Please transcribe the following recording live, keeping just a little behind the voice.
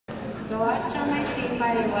The last time I seen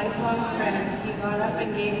my lifelong friend, he got up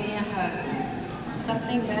and gave me a hug.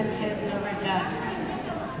 Something Ben has never done.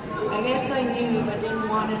 I guess I knew, but didn't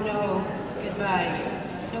want to know goodbye.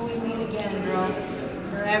 Till we meet again, bro.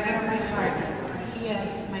 Forever in my heart.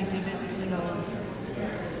 P.S. My deepest condolences.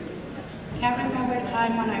 Can't remember a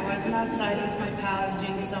time when I wasn't outside with my pals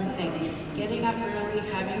doing something. Getting up early,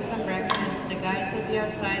 having some breakfast. The guys would be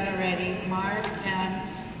outside already. Mark, Cam,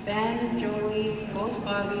 Ben, Jolie, both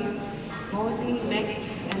Bobbies, Mosey, Mick,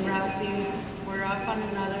 and Ralphie were off on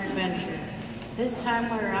another adventure. This time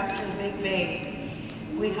we were up to the Big Bay.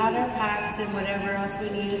 We had our packs and whatever else we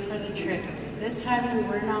needed for the trip. This time we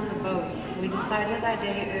weren't on the boat. We decided that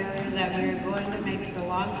day earlier that we were going to make the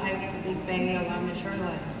long hike to Big Bay along the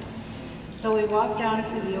shoreline. So we walked down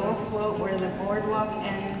to the old float where the boardwalk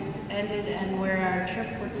ended and where our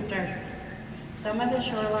trip would start. Some of the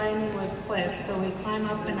shoreline was cliffs, so we climbed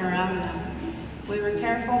up and around them. We were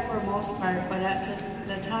careful for most part, but at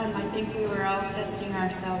the time I think we were all testing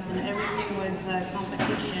ourselves and everything was a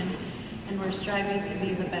competition and we're striving to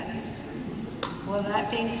be the best. Well, that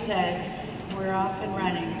being said, we're off and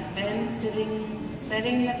running. Ben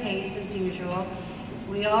setting the pace as usual.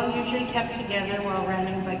 We all usually kept together while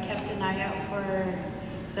running, but kept an eye out for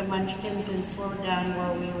the munchkins and slowed down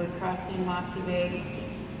while we were crossing Mossy Bay.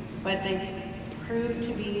 But they proved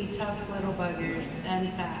to be tough little buggers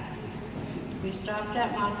and fast. We stopped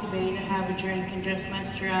at Mossy Bay to have a drink and just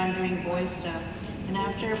messed around doing boy stuff. And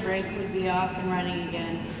after a break, we'd be off and running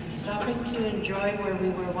again, stopping to enjoy where we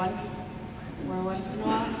were once in a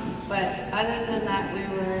while. But other than that, we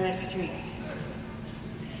were a streak.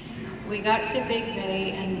 We got to Big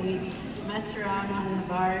Bay and we messed around on the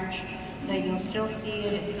barge that you'll still see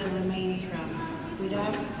the remains from. We'd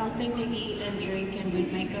have something to eat and drink and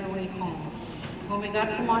we'd make our way home. When we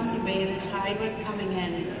got to Mossy Bay, the tide was coming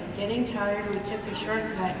in. Getting tired, we took a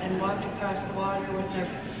shortcut and walked across the water with our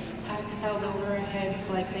packs held over our heads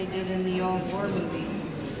like they did in the old war movies.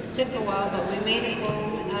 It took a while, but we made it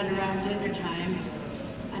home at around dinner time.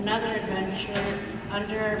 Another adventure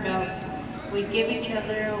under our belts. We'd give each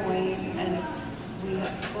other a wave as we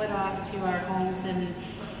split off to our homes and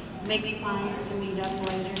make plans to meet up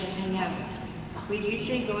later to hang out. We'd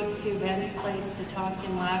usually go to Ben's place to talk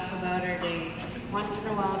and laugh about our day. Once in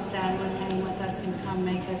a while, Stan would hang with us and come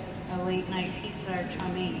make us a late night pizza or chow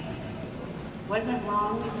mein. Wasn't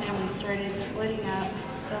long and we started splitting up.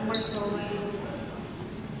 Some were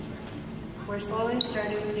slowly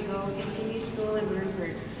starting to continue school in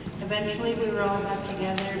Rupert. Eventually we were all got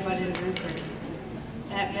together, but in Rupert.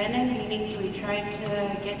 At Bennon meetings we tried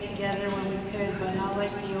to get together when we could, but not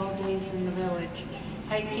like the old days in the village.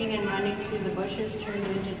 Hiking and running through the bushes turned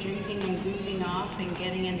into drinking and goofing off and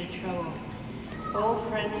getting into trouble. Old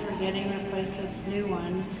friends were getting replaced with new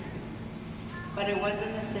ones, but it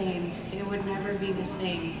wasn't the same. It would never be the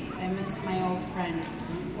same. I miss my old friends.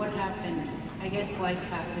 What happened? I guess life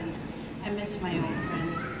happened. I miss my old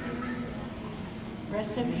friends.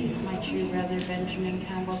 Rest in peace, my true brother, Benjamin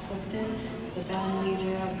Campbell Clifton, the band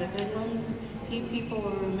leader of the Hoodlums. Few people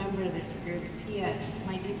will remember this group. P.S.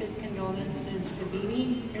 My deepest condolences to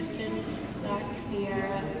Beanie, Kristen, Zach,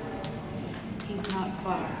 Sierra. He's not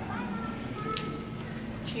far.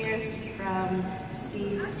 Cheers from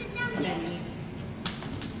Steve to Benny.